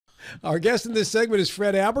Our guest in this segment is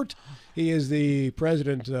Fred Albert. He is the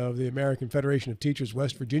president of the American Federation of Teachers,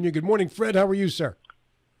 West Virginia. Good morning, Fred. How are you, sir?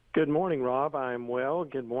 Good morning, Rob. I'm well.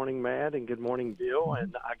 Good morning, Matt, and good morning, Bill.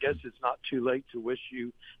 And I guess it's not too late to wish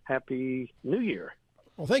you Happy New Year.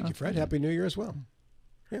 Well, thank you, Fred. Happy New Year as well.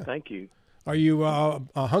 Yeah. Thank you. Are you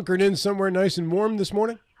hunkered in somewhere nice and warm this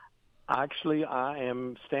morning? Actually, I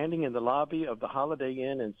am standing in the lobby of the Holiday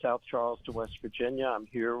Inn in South Charleston, West Virginia. I'm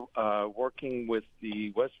here working with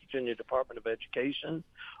the West Virginia Department of Education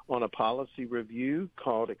on a policy review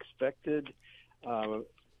called Expected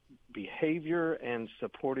Behavior and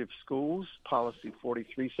Supportive Schools, Policy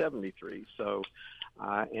 4373. So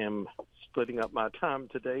I am splitting up my time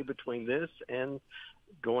today between this and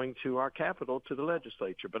going to our capital, to the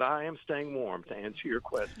legislature. But I am staying warm, to answer your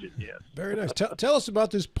question, yes. Very nice. Tell us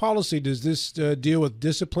about this policy. Does this deal with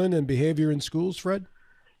discipline and behavior in schools, Fred?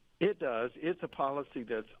 It does. It's a policy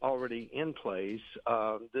that's already in place.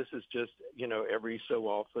 This is just, every so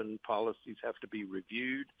often policies have to be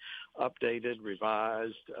reviewed, updated,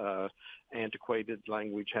 revised. Antiquated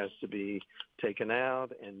language has to be taken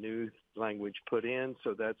out and new language put in.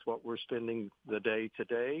 So that's what we're spending the day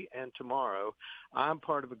today and tomorrow. I'm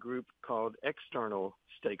part of a group called External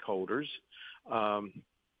Stakeholders.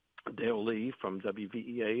 Dale Lee from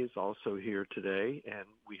WVEA is also here today, and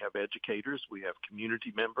we have educators, we have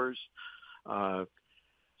community members,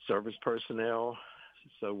 service personnel.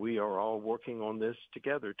 So we are all working on this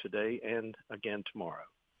together today and again tomorrow.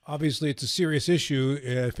 Obviously, it's a serious issue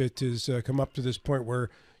if it has come up to this point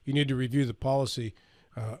where you need to review the policy.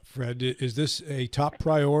 Fred, is this a top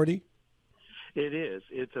priority? It is.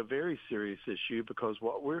 It's a very serious issue because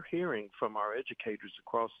what we're hearing from our educators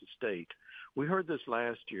across the state, we heard this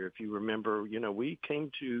last year. If you remember, we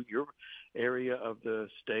came to your area of the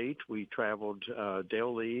state. We traveled,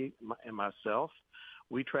 Dale Lee and myself.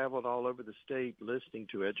 We traveled all over the state listening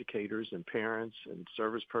to educators and parents and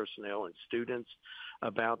service personnel and students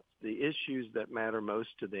about the issues that matter most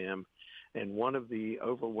to them. And one of the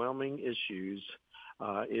overwhelming issues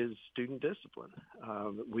is student discipline.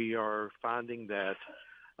 We are finding that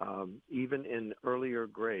even in earlier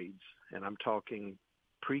grades, and I'm talking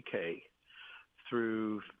pre-K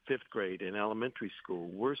through fifth grade in elementary school,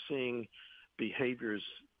 we're seeing behaviors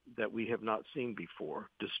that we have not seen before,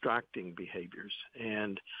 distracting behaviors.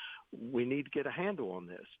 And we need to get a handle on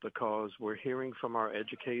this because we're hearing from our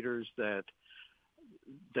educators that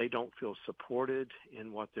they don't feel supported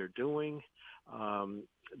in what they're doing.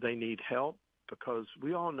 They need help because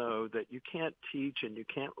we all know that you can't teach and you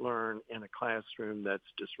can't learn in a classroom that's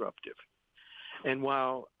disruptive. And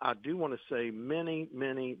while I do want to say many,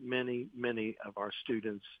 many, many, many of our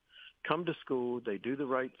students come to school, they do the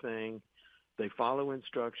right thing, they follow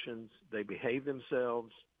instructions, they behave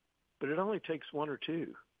themselves, but it only takes one or two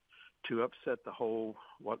to upset the whole,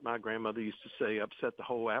 what my grandmother used to say, upset the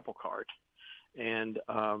whole apple cart. And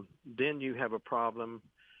then you have a problem,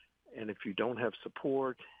 and if you don't have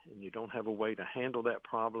support and you don't have a way to handle that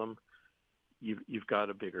problem, you've got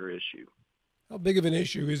a bigger issue. How big of an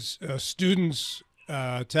issue is students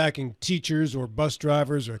attacking teachers or bus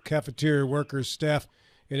drivers or cafeteria workers, staff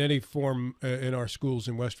in any form in our schools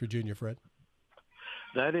in West Virginia, Fred?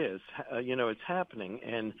 That is, it's happening,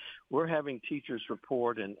 and we're having teachers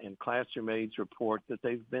report and classroom aides report that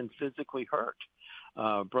they've been physically hurt,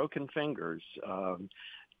 broken fingers,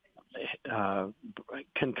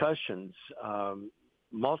 concussions,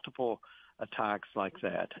 multiple attacks like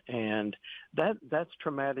that. And that's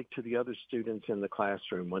traumatic to the other students in the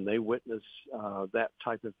classroom. When they witness that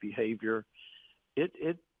type of behavior,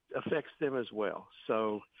 it affects them as well.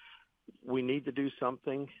 So we need to do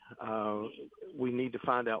something. We need to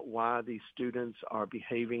find out why these students are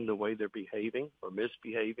behaving the way they're behaving or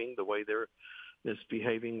misbehaving the way they're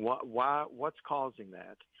misbehaving. What's causing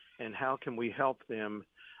that? And how can we help them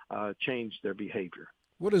change their behavior?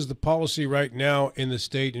 What is the policy right now in the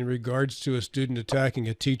state in regards to a student attacking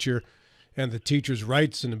a teacher and the teacher's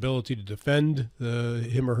rights and ability to defend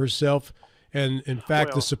him or herself, and, in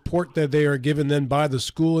fact, the support that they are given then by the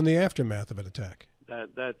school in the aftermath of an attack?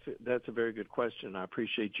 That's a very good question. I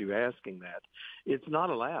appreciate you asking that. It's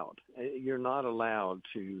not allowed. You're not allowed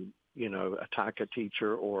to, attack a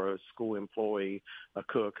teacher or a school employee, a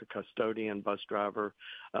cook, a custodian, bus driver.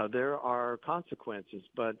 There are consequences,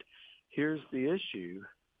 but here's the issue.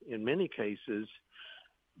 In many cases,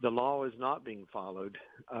 the law is not being followed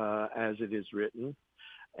as it is written,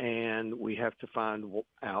 and we have to find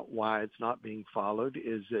out why it's not being followed.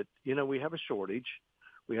 Is it, we have a shortage.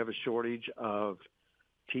 We have a shortage of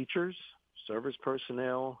teachers, service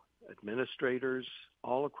personnel, administrators,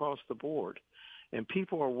 all across the board. And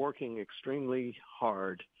people are working extremely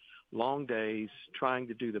hard long days, trying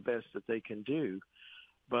to do the best that they can do.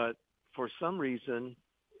 But for some reason,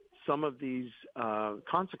 some of these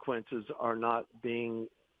consequences are not being,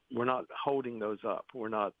 we're not holding those up. We're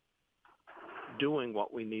not doing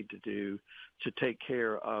what we need to do to take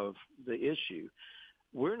care of the issue.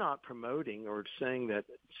 We're not promoting or saying that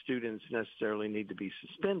students necessarily need to be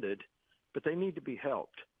suspended, but they need to be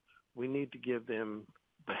helped. We need to give them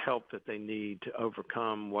the help that they need to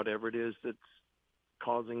overcome whatever it is that's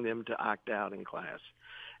causing them to act out in class.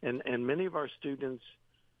 And many of our students,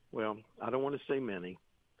 well, I don't want to say many,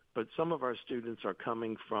 but some of our students are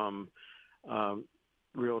coming from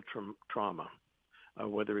real trauma,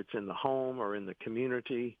 whether it's in the home or in the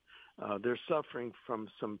community. They're suffering from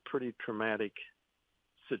some pretty traumatic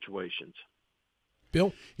situations.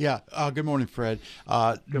 Bill? Yeah. Good morning, Fred.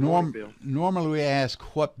 Good morning, Bill. Normally we ask,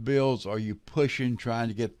 what bills are you pushing, trying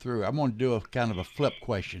to get through? I'm going to do a kind of a flip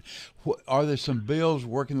question. Are there some bills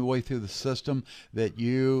working their way through the system that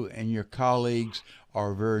you and your colleagues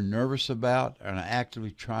are very nervous about and are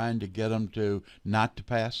actively trying to get them to not to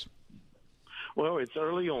pass? Well, it's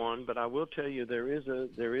early on, but I will tell you there is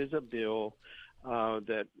a bill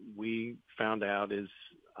that we found out is,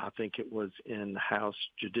 I think it was in House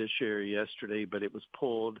Judiciary yesterday, but it was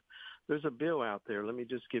pulled. There's a bill out there. Let me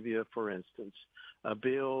just give you for instance, a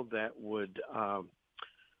bill that would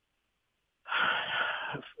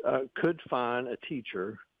could fine a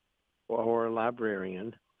teacher or a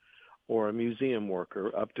librarian or a museum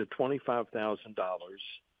worker up to $25,000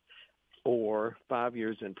 or 5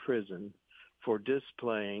 years in prison for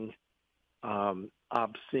displaying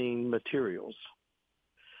obscene materials.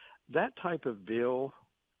 That type of bill,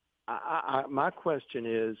 my question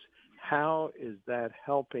is, how is that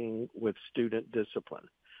helping with student discipline?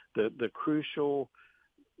 The crucial,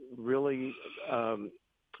 really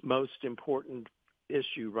most important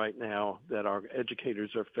issue right now that our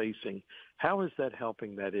educators are facing, how is that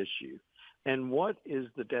helping that issue? And what is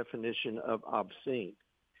the definition of obscene?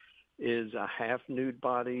 Is a half-nude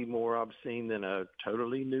body more obscene than a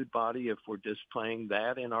totally nude body if we're displaying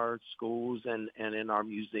that in our schools and in our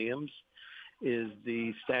museums? Is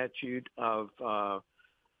the statute of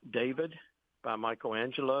David by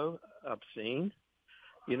Michelangelo obscene?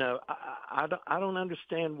 You know, I don't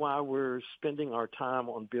understand why we're spending our time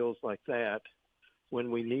on bills like that when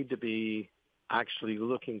we need to be actually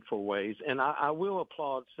looking for ways. And I will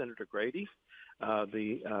applaud Senator Grady,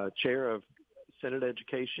 the chair of Senate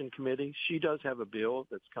Education Committee. She does have a bill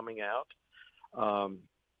that's coming out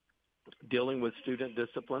dealing with student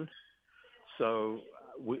discipline. So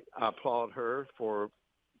I applaud her for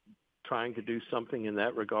trying to do something in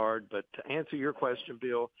that regard. But to answer your question,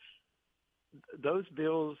 Bill, those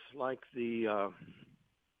bills like the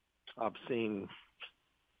obscene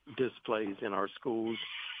displays in our schools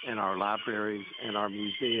and our libraries and our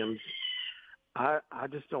museums, I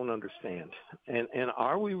just don't understand. And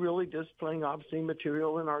are we really displaying obscene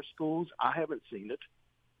material in our schools? I haven't seen it.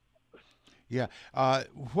 Yeah.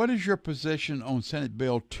 What is your position on Senate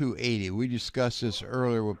Bill 280? We discussed this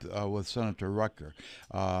earlier with Senator Rucker.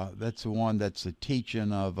 That's the one that's the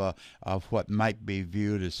teaching of what might be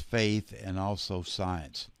viewed as faith and also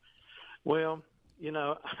science. Well, you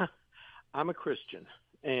know, I'm a Christian,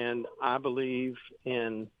 and I believe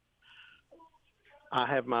in, I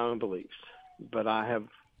have my own beliefs, but I have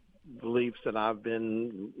beliefs that I've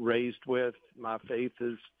been raised with. My faith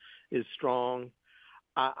is strong.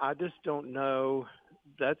 I just don't know.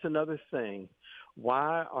 That's another thing.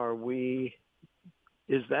 Why are we,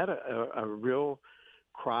 is that a real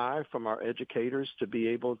cry from our educators to be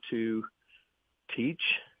able to teach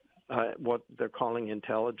what they're calling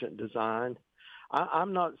intelligent design?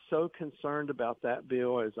 I'm not so concerned about that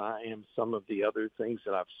bill as I am some of the other things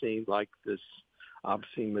that I've seen, like this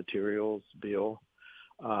obscene materials bill.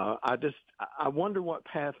 I wonder what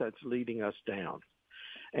path that's leading us down.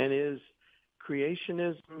 And is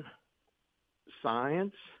creationism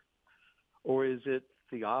science, or is it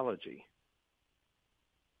theology?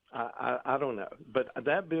 I don't know. But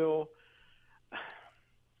that bill,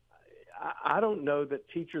 I don't know that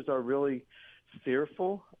teachers are really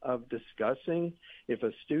fearful of discussing. If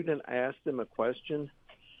a student asks them a question,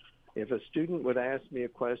 if a student would ask me a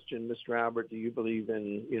question, Mr. Albert, do you believe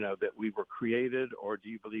in, that we were created, or do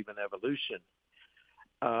you believe in evolution?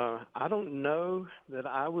 I don't know that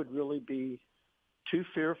I would really be too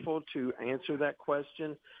fearful to answer that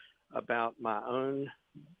question about my own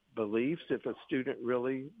beliefs if a student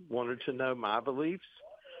really wanted to know my beliefs,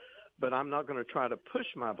 but I'm not going to try to push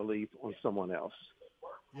my belief on someone else.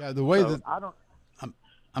 Yeah, the way that I don't.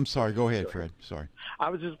 I'm sorry. Go ahead, Fred. Sorry. I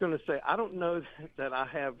was just going to say I don't know that I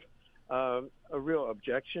have a real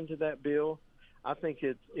objection to that bill. I think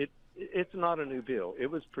it it's not a new bill. It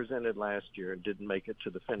was presented last year and didn't make it to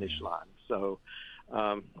the finish line. So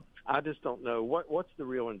I just don't know what's the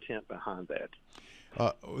real intent behind that.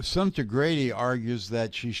 Senator Grady argues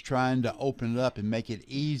that she's trying to open it up and make it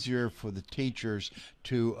easier for the teachers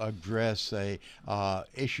to address a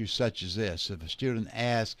issue such as this. If a student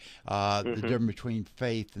asks the difference between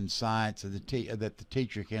faith and science, that the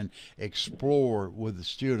teacher can explore with the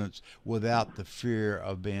students without the fear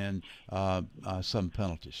of being some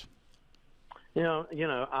penalties.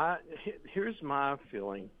 Here's my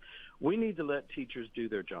feeling. We need to let teachers do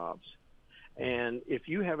their jobs. And if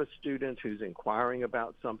you have a student who's inquiring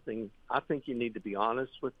about something, I think you need to be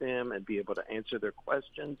honest with them and be able to answer their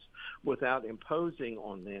questions without imposing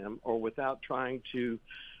on them or without trying to,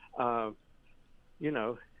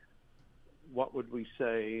 what would we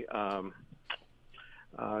say,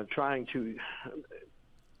 trying to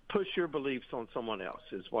push your beliefs on someone else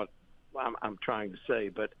is what I'm trying to say.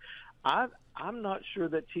 But I'm not sure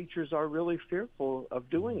that teachers are really fearful of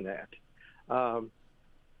doing that.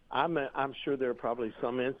 I'm sure there are probably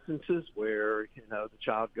some instances where, the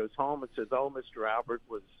child goes home and says, oh, Mr. Albert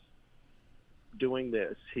was doing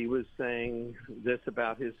this. He was saying this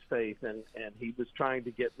about his faith, and he was trying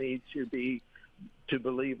to get me to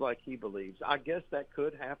believe like he believes. I guess that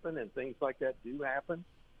could happen, and things like that do happen.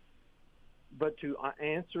 But to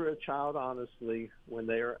answer a child honestly when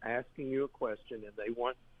they are asking you a question and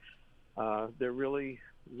they're really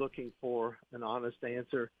looking for an honest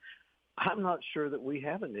answer, I'm not sure that we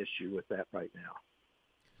have an issue with that right now.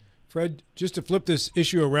 Fred, just to flip this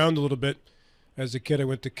issue around a little bit, as a kid I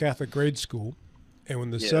went to Catholic grade school, and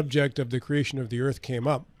when the subject of the creation of the earth came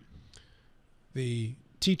up, the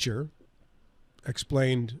teacher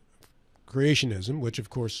explained creationism, which of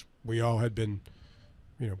course we all had been,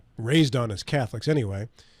 raised on as Catholics anyway,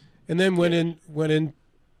 and then went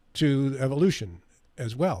into evolution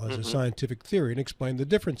as well as a scientific theory and explained the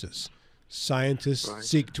differences. Scientists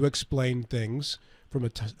seek to explain things from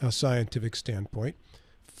a scientific standpoint.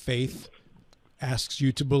 Faith asks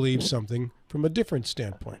you to believe something from a different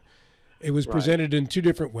standpoint. It was presented in two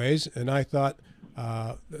different ways, and I thought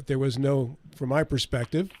that there was from my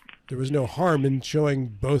perspective, there was no harm in showing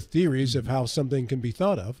both theories of how something can be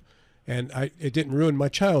thought of, and it didn't ruin my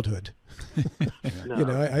childhood.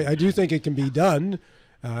 No. I do think it can be done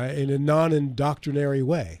in a non-indoctrinary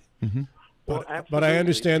way. Mm-hmm. But I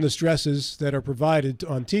understand the stresses that are provided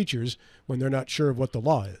on teachers when they're not sure of what the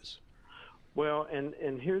law is. Well,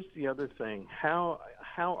 and here's the other thing. How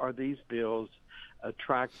are these bills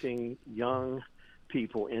attracting young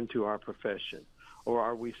people into our profession? Or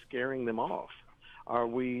are we scaring them off? Are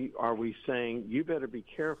we saying, you better be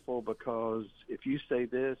careful because if you say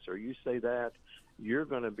this or you say that, you're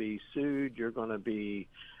going to be sued, you're going to be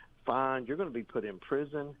fined, you're going to be put in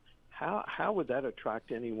prison? How would that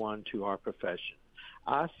attract anyone to our profession?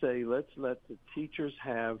 I say let's let the teachers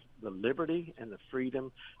have the liberty and the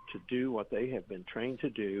freedom to do what they have been trained to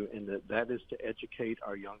do, and that is to educate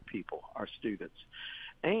our young people, our students.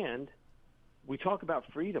 And we talk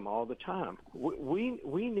about freedom all the time. We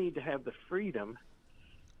need to have the freedom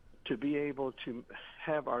to be able to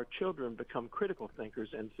have our children become critical thinkers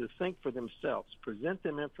and to think for themselves, present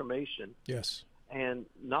them information. Yes. And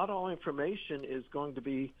not all information is going to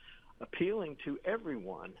be appealing to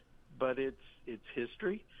everyone, but it's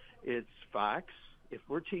history, it's facts. If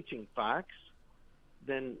we're teaching facts,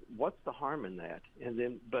 then what's the harm in that?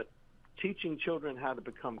 But teaching children how to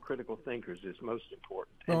become critical thinkers is most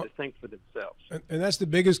important, and to think for themselves. And that's the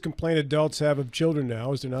biggest complaint adults have of children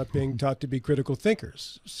now, is they're not being taught to be critical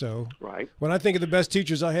thinkers. So when I think of the best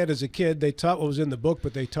teachers I had as a kid, they taught what was in the book,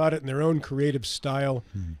 but they taught it in their own creative style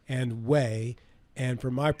and way. And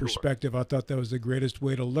from my perspective, I thought that was the greatest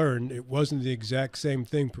way to learn. It wasn't the exact same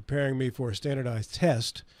thing preparing me for a standardized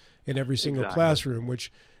test in every single classroom,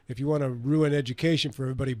 which if you want to ruin education for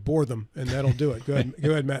everybody, bore them, and that'll do it. Go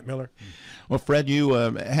ahead, Matt Miller. Well, Fred, you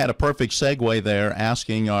had a perfect segue there,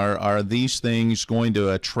 asking are these things going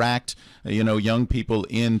to attract young people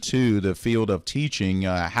into the field of teaching?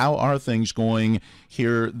 How are things going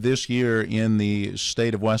here this year in the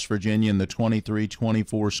state of West Virginia in the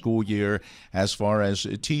 23-24 school year, as far as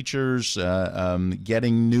teachers,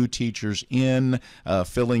 getting new teachers in,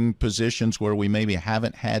 filling positions where we maybe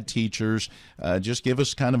haven't had teachers? Just give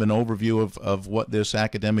us kind of an overview of what this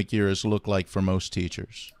academic year has looked like for most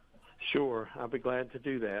teachers. Sure, I'll be glad to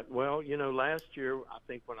do that. Well, last year, I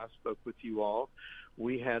think when I spoke with you all,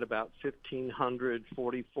 we had about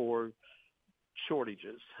 1,544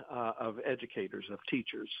 shortages of educators, of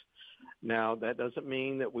teachers. Now, that doesn't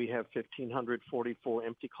mean that we have 1,544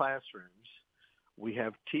 empty classrooms. We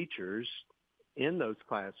have teachers in those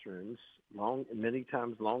classrooms, many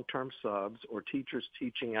times long-term subs or teachers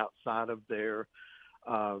teaching outside of their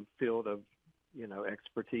field of,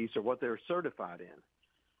 expertise or what they're certified in.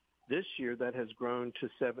 This year, that has grown to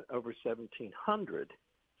over 1,700.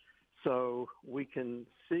 So we can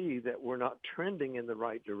see that we're not trending in the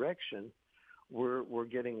right direction. We're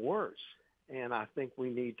getting worse. And I think we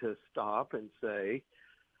need to stop and say,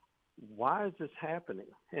 why is this happening?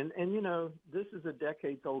 And this is a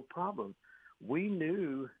decades-old problem. We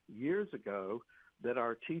knew years ago that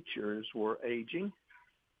our teachers were aging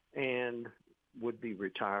and would be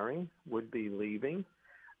retiring, would be leaving,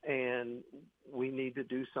 and we need to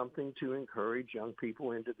do something to encourage young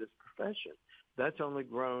people into this profession. That's only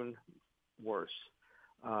grown worse.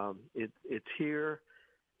 It's here.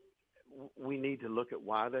 We need to look at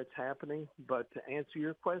why that's happening. But to answer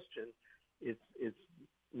your question, it's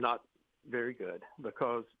not very good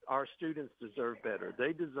because our students deserve better.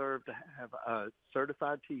 They deserve to have a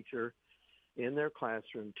certified teacher in their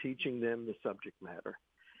classroom teaching them the subject matter.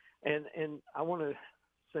 And I want to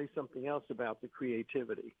say something else about the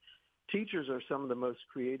creativity. Teachers are some of the most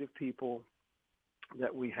creative people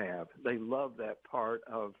that we have. They love that part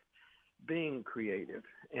of being creative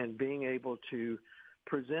and being able to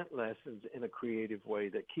present lessons in a creative way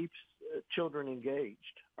that keeps children engaged,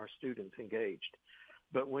 our students engaged.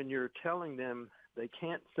 But when you're telling them they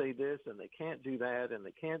can't say this and they can't do that and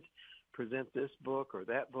they can't present this book or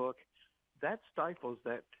that book, that stifles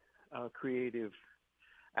that creative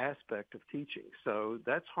aspect of teaching. So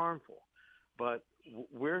that's harmful. But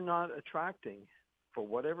we're not attracting, for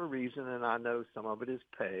whatever reason, and I know some of it is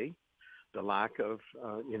pay, the lack of,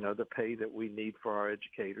 the pay that we need for our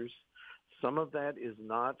educators. Some of that is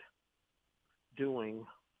not doing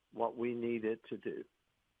what we need it to do,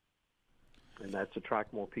 and that's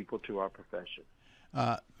attract more people to our profession.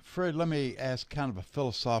 Fred, let me ask kind of a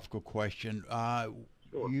philosophical question. Sure.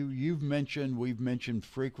 We've mentioned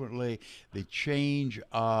frequently the change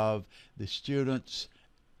of the students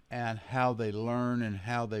and how they learn and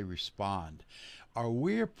how they respond. Are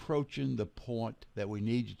we approaching the point that we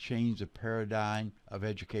need to change the paradigm of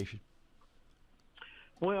education?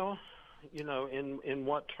 Well, in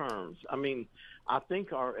what terms? I mean, I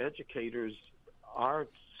think our educators are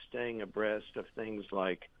staying abreast of things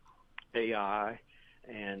like AI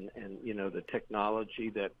and the technology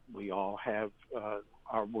that we all have,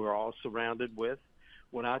 we're all surrounded with.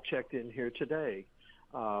 When I checked in here today,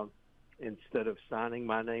 instead of signing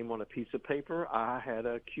my name on a piece of paper, I had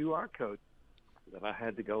a QR code that I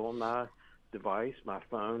had to go on my device, my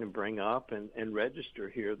phone, and bring up and register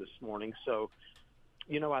here this morning. So,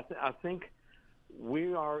 I think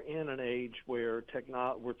we are in an age where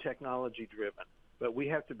we're technology driven, but we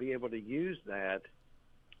have to be able to use that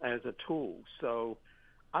as a tool. So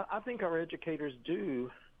I think our educators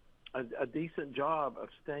do a decent job of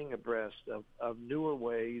staying abreast of newer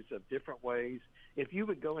ways, of different ways. If you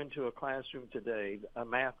would go into a classroom today, a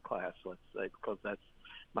math class, let's say, because that's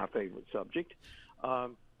my favorite subject,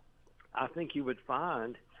 I think you would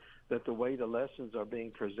find that the way the lessons are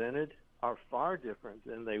being presented are far different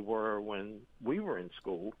than they were when we were in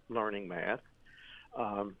school learning math.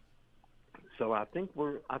 So I think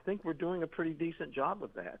we're doing a pretty decent job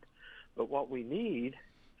of that. But what we need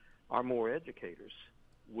are more educators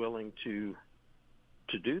willing to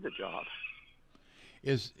do the job.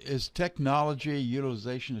 Is technology,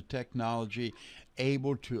 utilization of technology,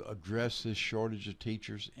 able to address this shortage of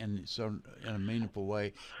teachers in a meaningful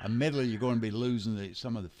way? Admittedly, you're going to be losing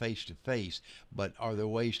some of the face-to-face, but are there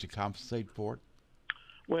ways to compensate for it?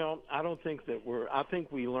 Well, I don't think that I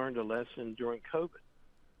think we learned a lesson during COVID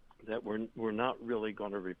that we're not really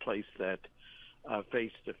going to replace that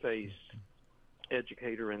face-to-face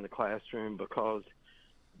educator in the classroom, because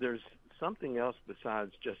there's something else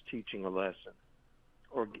besides just teaching a lesson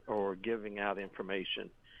or giving out information.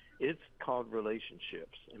 It's called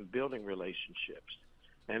relationships and building relationships.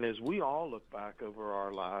 And as we all look back over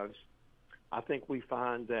our lives, I think we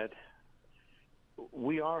find that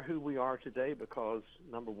we are who we are today because,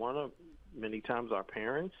 number one, many times our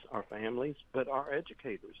parents, our families, but our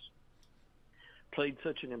educators played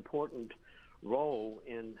such an important role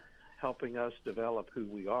in helping us develop who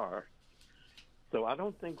we are. So I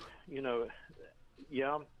don't think,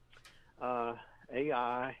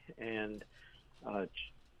 AI and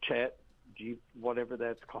chat, whatever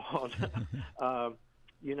that's called,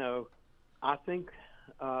 I think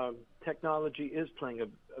technology is playing a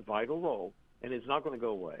vital role, and it's not going to go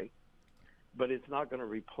away, but it's not going to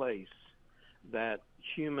replace that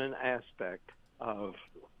human aspect of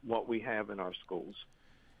what we have in our schools.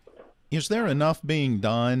 Is there enough being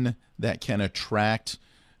done that can attract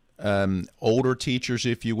older teachers,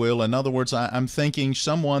 if you will. In other words, I'm thinking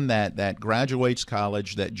someone that graduates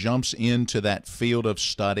college, that jumps into that field of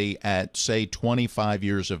study at, say, 25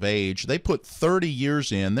 years of age. They put 30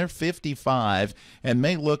 years in. They're 55 and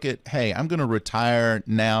may look at, hey, I'm going to retire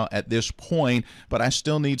now at this point, but I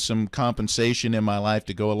still need some compensation in my life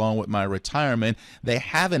to go along with my retirement. They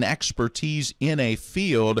have an expertise in a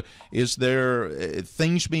field. Is there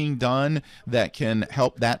things being done that can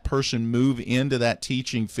help that person move into that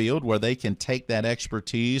teaching field where they can take that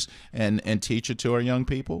expertise and teach it to our young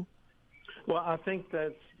people? Well, I think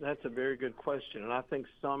that's a very good question, and I think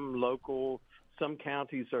some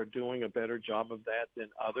counties are doing a better job of that than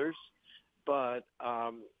others. But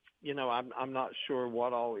I'm not sure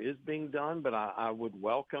what all is being done, but I would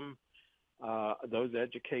welcome those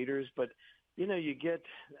educators. But you get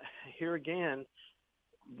here again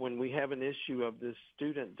when we have an issue of this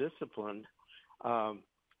student discipline,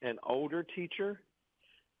 an older teacher,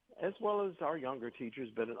 as well as our younger teachers,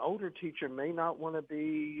 but an older teacher may not want to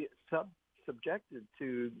be subjected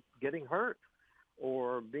to getting hurt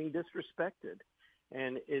or being disrespected.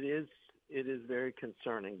 And it is very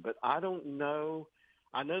concerning. But I don't know.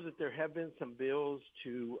 I know that there have been some bills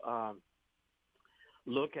to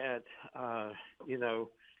look at,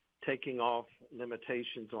 taking off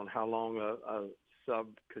limitations on how long a sub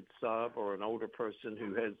could sub, or an older person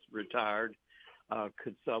who has retired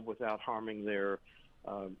could sub without harming their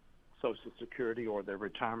Social Security or their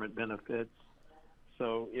retirement benefits.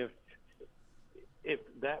 So if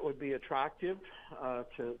that would be attractive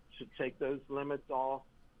to take those limits off,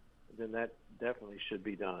 then that definitely should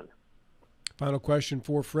be done. Final question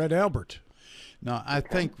for Fred Albert. Now, I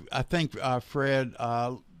think Fred,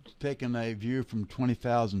 taking a view from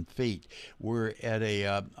 20,000 feet, we're at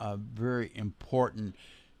a very important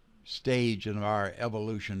stage in our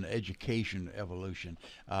education evolution,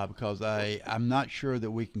 because I'm not sure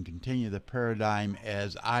that we can continue the paradigm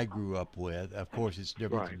as I grew up with. Of course, it's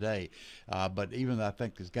different today, but even I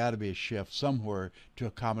think there's got to be a shift somewhere to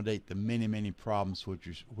accommodate the many, many problems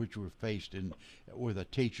which we're faced with the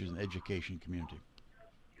teachers and education community.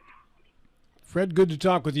 Fred, good to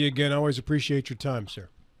talk with you again. I always appreciate your time, sir.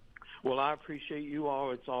 Well, I appreciate you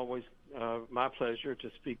all. It's always my pleasure to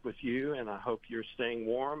speak with you, and I hope you're staying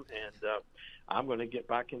warm. And I'm going to get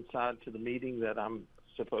back inside to the meeting that I'm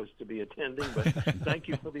supposed to be attending. But thank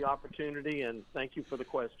you for the opportunity, and thank you for the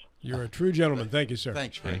question. You're a true gentleman. Thank you, sir.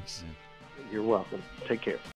 Thanks, Fred. You're welcome. Take care.